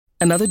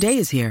Another day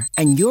is here,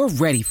 and you're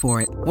ready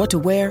for it. What to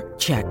wear?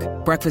 Check.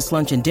 Breakfast,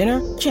 lunch, and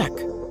dinner? Check.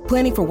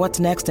 Planning for what's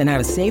next and how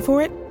to save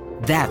for it?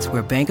 That's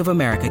where Bank of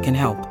America can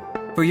help.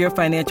 For your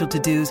financial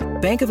to-dos,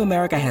 Bank of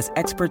America has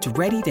experts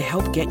ready to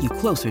help get you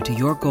closer to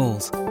your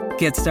goals.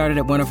 Get started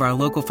at one of our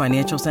local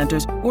financial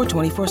centers or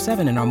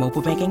 24/7 in our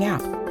mobile banking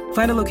app.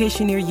 Find a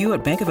location near you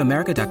at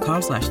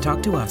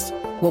bankofamerica.com/talktous.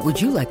 What would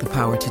you like the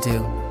power to do?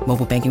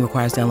 Mobile banking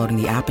requires downloading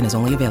the app and is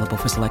only available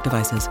for select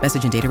devices.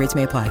 Message and data rates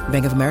may apply.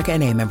 Bank of America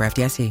NA, member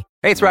FDIC.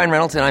 Hey, it's Ryan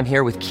Reynolds, and I'm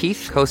here with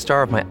Keith,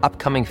 co-star of my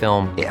upcoming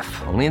film, If,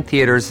 only in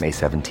theaters May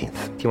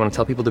 17th. Do you want to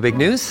tell people the big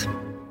news?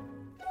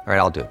 All right,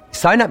 I'll do it.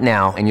 Sign up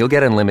now and you'll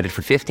get unlimited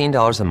for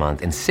 $15 a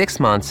month and 6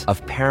 months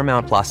of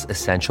Paramount Plus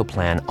Essential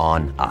Plan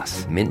on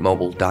us.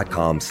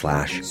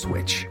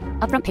 MintMobile.com/switch.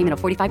 Upfront payment of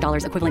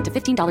 $45 equivalent to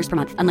 $15 per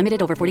month.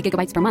 Unlimited over 40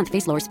 gigabytes per month.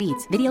 Face lower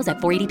speeds. Videos at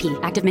 480p.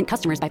 Active Mint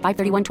customers by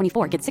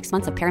 531.24 get 6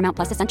 months of Paramount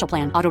Plus Essential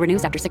Plan. Auto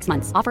renews after 6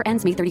 months. Offer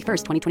ends May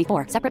 31st,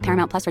 2024. Separate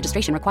Paramount Plus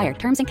registration required.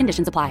 Terms and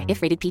conditions apply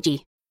if rated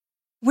PG.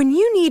 When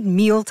you need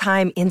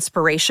mealtime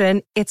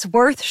inspiration, it's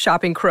worth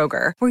shopping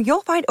Kroger, where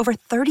you'll find over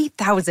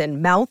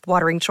 30,000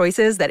 mouth-watering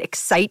choices that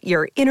excite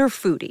your inner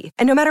foodie.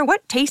 And no matter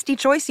what tasty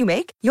choice you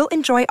make, you'll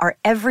enjoy our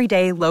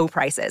everyday low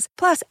prices,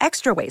 plus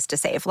extra ways to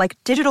save, like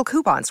digital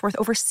coupons worth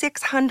over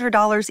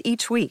 $600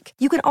 each week.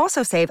 You can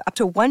also save up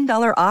to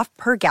 $1 off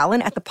per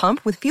gallon at the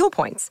pump with fuel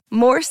points.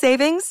 More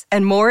savings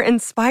and more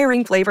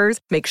inspiring flavors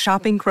make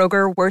shopping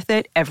Kroger worth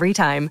it every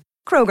time.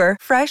 Kroger,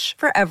 fresh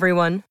for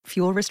everyone.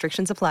 Fuel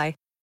restrictions apply.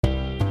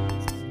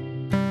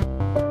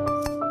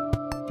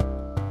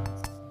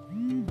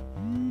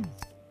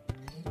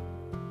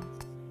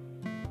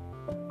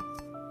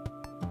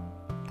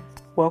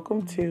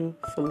 Welcome to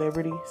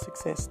Celebrity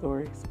Success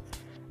Stories.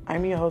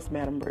 I'm your host,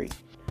 Madam Bree.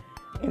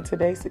 In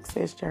today's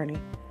success journey,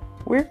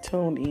 we're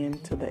tuned in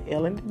to the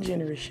Ellen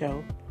DeGeneres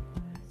Show.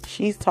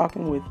 She's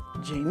talking with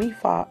Jamie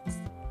Foxx.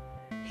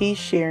 He's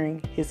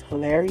sharing his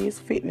hilarious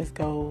fitness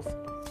goals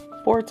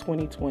for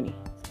 2020.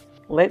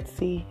 Let's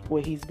see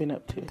what he's been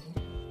up to.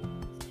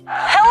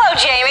 Hello,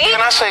 Jamie.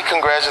 Can I say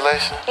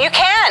congratulations? You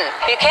can.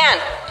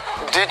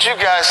 Did you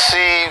guys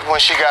see when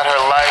she got her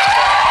life?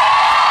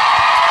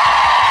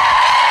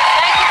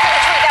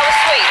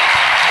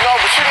 No,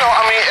 but you know,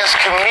 I mean, as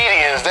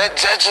comedians, that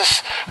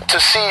just, to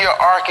see your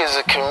arc as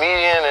a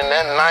comedian, and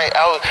that night,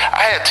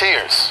 I had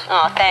tears.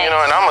 Oh, thanks. You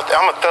know, and I'm a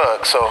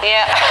thug, so.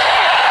 Yeah.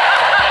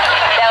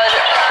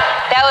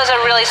 That was a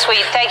really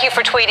sweet. Thank you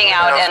for tweeting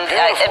out, and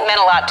it meant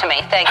a lot to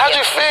me. Thank you. How'd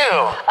you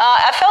feel?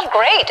 I felt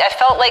great. I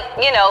felt like, I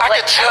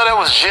could tell that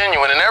was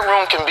genuine, and that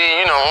room can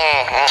be,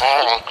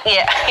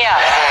 Yeah.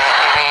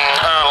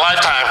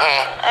 Lifetime. You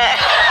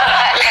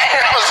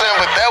know what I'm saying?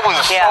 But that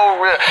was so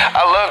real.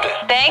 I loved it.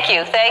 Thank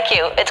you.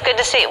 It's good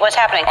to see. What's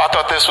happening? I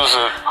thought this was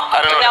I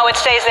don't know. No, it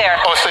stays there.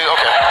 Oh, it stays,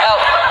 okay. Oh,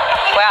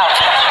 wow.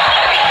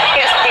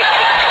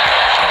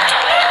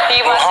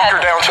 You must hunker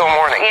down till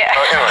morning. Yeah.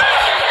 Anyway.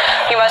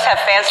 You must have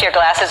fancier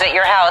glasses at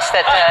your house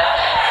that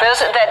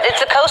it's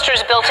the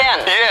coasters built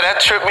in. Yeah, that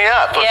tripped me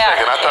up for a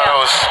second. I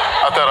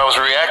thought I was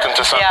reacting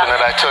to something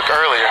that I took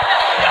earlier.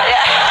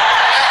 Yeah.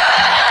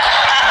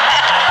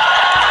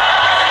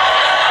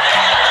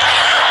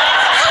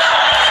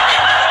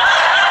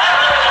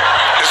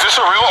 Is this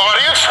a real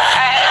audience?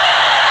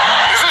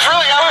 Is this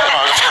really Ellen? No,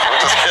 I'm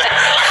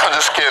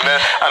just kidding.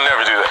 I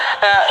never do that.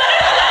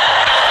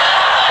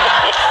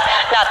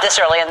 Not this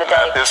early in the day.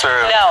 Not this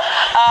early. No.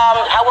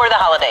 How were the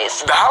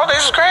holidays? The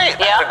holidays was great.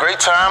 Yeah? I had a great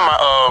time.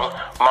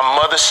 My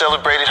mother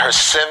celebrated her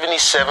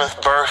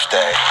 77th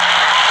birthday.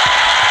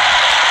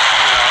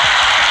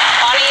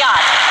 On a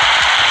yacht.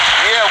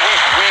 Yeah,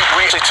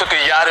 we actually took a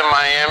yacht in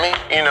Miami,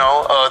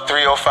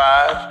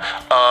 305.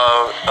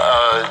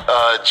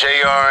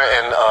 JR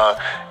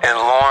and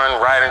Lauren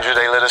Ridinger,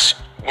 they let us,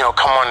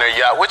 come on their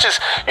yacht, which is,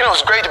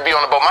 it's great to be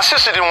on the boat. My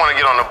sister didn't want to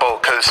get on the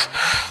boat because,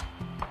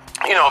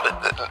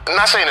 I'm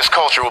not saying it's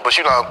cultural, but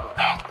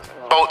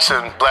boats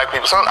and black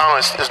people, I don't know,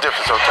 it's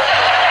different sometimes.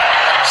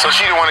 So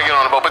she didn't want to get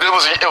on the boat, but it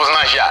was a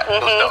nice yacht.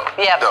 It was dope.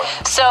 Yeah. Dope.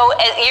 So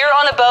you're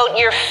on the boat,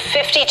 you're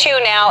 52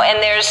 now,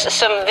 and there's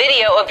some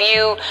video of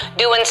you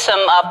doing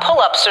some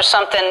pull-ups or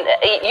something.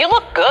 You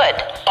look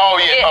good. Oh,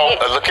 yeah.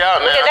 Look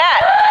out now. Look at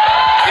that.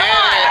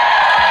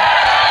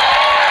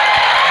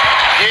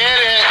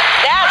 Get it.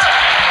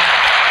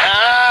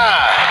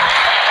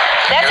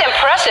 That's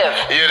impressive.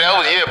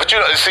 Yeah, but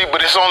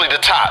but it's only the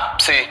top.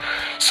 See,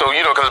 so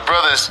because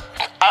brothers,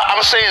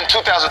 I'm saying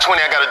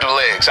 2020 I got to do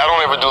legs. I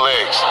don't ever do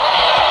legs,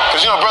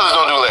 because brothers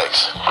don't do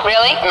legs.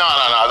 Really? No.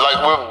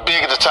 Like we're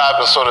big at the top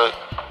and sort of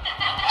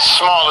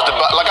small at the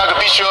bottom. Like I could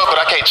beat you up, but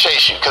I can't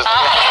chase you because.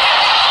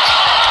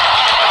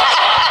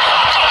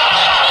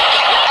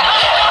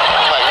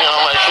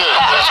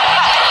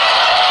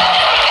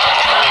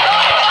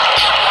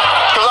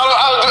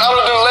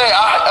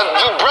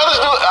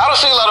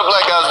 See a lot of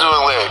black guys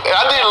doing legs.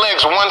 I did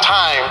legs one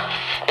time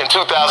in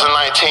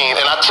 2019,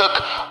 and I took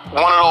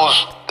one of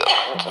those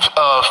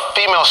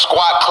female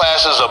squat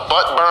classes, a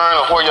butt burn,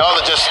 where y'all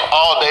are just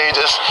all day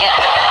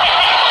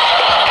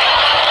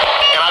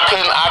and I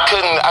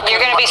couldn't.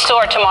 You're going to be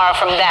sore tomorrow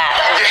from that.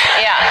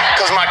 Yeah.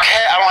 Because I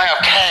don't have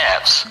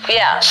calves.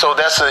 Yeah. So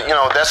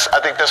I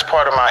think that's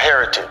part of my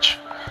heritage.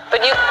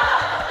 But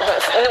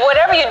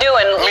whatever you're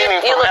doing.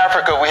 Meaning from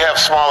Africa, we have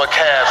smaller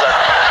calves.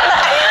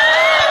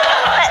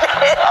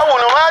 I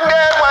want to my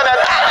dad.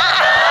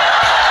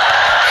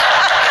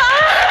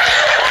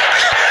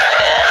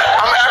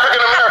 I'm African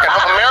American.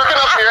 I'm American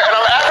up here, and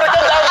I'm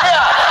African down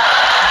here.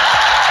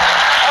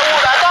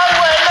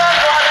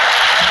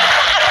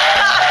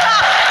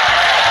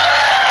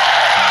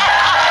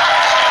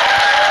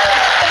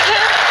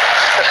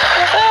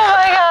 Oh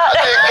my God.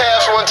 I did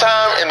calves one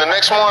time, and the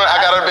next morning I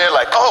got out of bed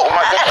like, oh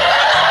my God.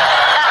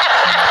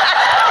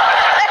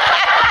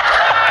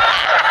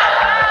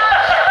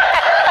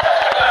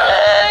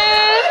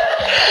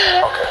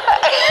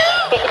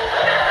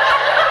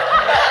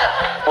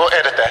 We'll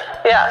edit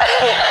that. Yeah.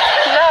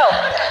 No.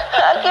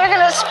 You're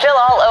going to spill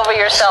all over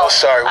yourself.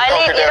 So sorry.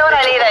 You know what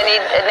I need? I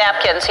need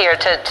napkins here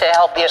to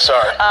help you.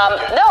 Sorry.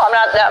 No, I'm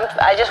not.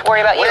 I just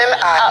worry about you.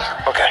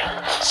 Okay.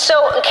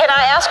 So can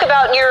I ask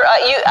about your,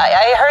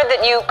 I heard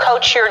that you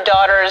coach your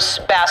daughter's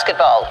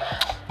basketball.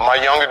 My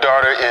younger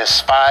daughter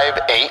is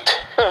 5'8".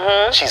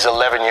 Mm-hmm. She's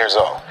 11 years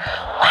old.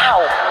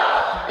 Wow.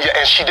 Yeah,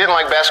 and she didn't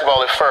like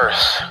basketball at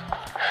first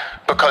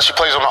because she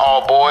plays on the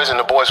all boys and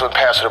the boys would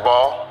pass her the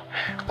ball.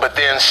 But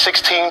then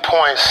 16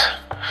 points,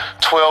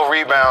 12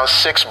 rebounds,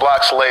 6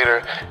 blocks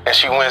later, and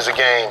she wins the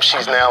game.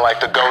 She's now like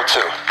the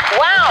go-to.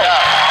 Wow. Yeah.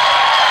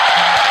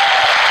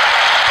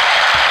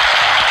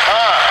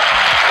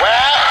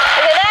 Well,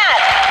 look at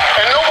that.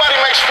 And nobody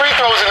makes free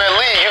throws in that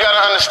league. You got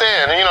to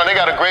understand. You know, they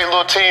got a great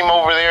little team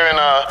over there in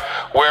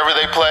wherever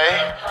they play.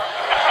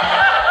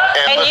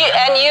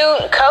 And you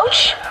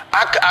coach?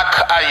 I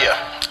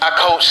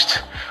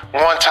coached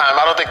one time.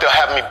 I don't think they'll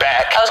have me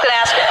back. I was going to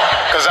ask you.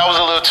 Because I was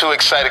a little too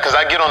excited. Because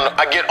I get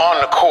on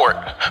the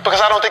court because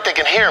I don't think they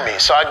can hear me.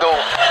 So I go.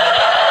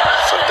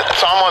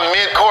 So I'm on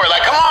mid-court,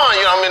 like, come on,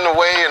 you know, I'm in the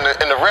way,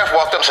 and the ref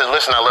walked up and said,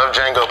 listen, I love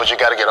Django, but you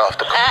got to get off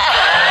the court.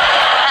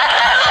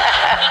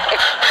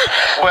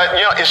 But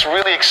you know, it's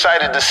really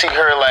excited to see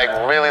her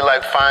really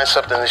find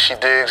something that she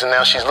digs, and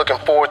now she's looking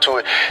forward to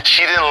it.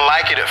 She didn't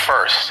like it at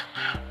first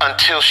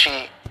until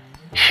she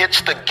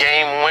hits the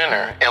game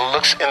winner and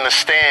looks in the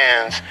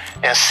stands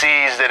and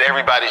sees that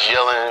everybody's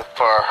yelling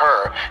for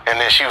her, and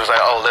then she was like,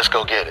 oh, let's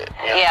go get it.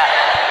 You know?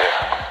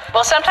 Yeah.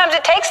 Well, sometimes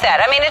it takes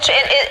that. I mean,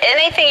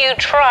 anything you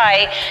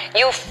try,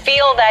 you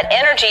feel that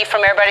energy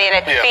from everybody,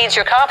 and it feeds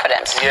your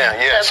confidence. Yeah.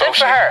 So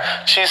good for her.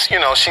 She's a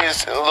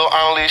little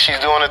Annalise. She's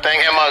doing her thing.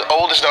 And my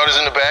oldest daughter's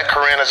in the back,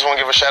 Corinne. I just want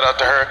to give a shout out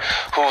to her,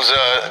 who's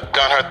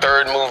done her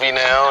 3rd movie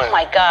now. Oh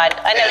my God!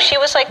 I know she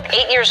was like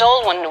 8 years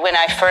old when you were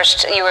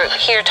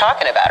here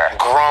talking about her.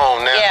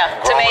 Grown now.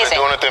 Yeah, it's amazing.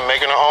 Doing it, they're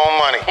making her own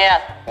money.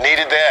 Yeah.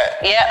 Needed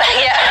that. Yeah.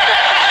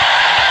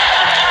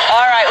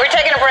 All right, we're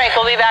taking a break.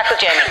 We'll be back with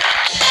Jamie.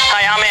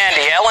 Hi, I'm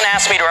Andy. Ellen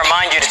asked me to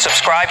remind you to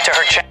subscribe to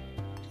her channel.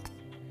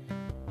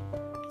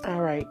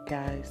 All right,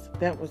 guys,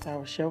 that was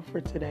our show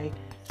for today,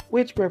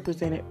 which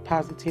represented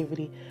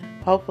positivity.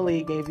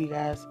 Hopefully it gave you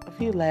guys a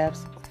few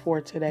laughs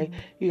for today.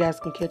 You guys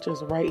can catch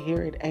us right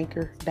here at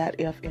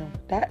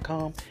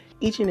anchor.fm.com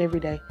each and every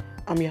day.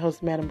 I'm your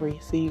host, Madam Bree.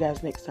 See you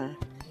guys next time.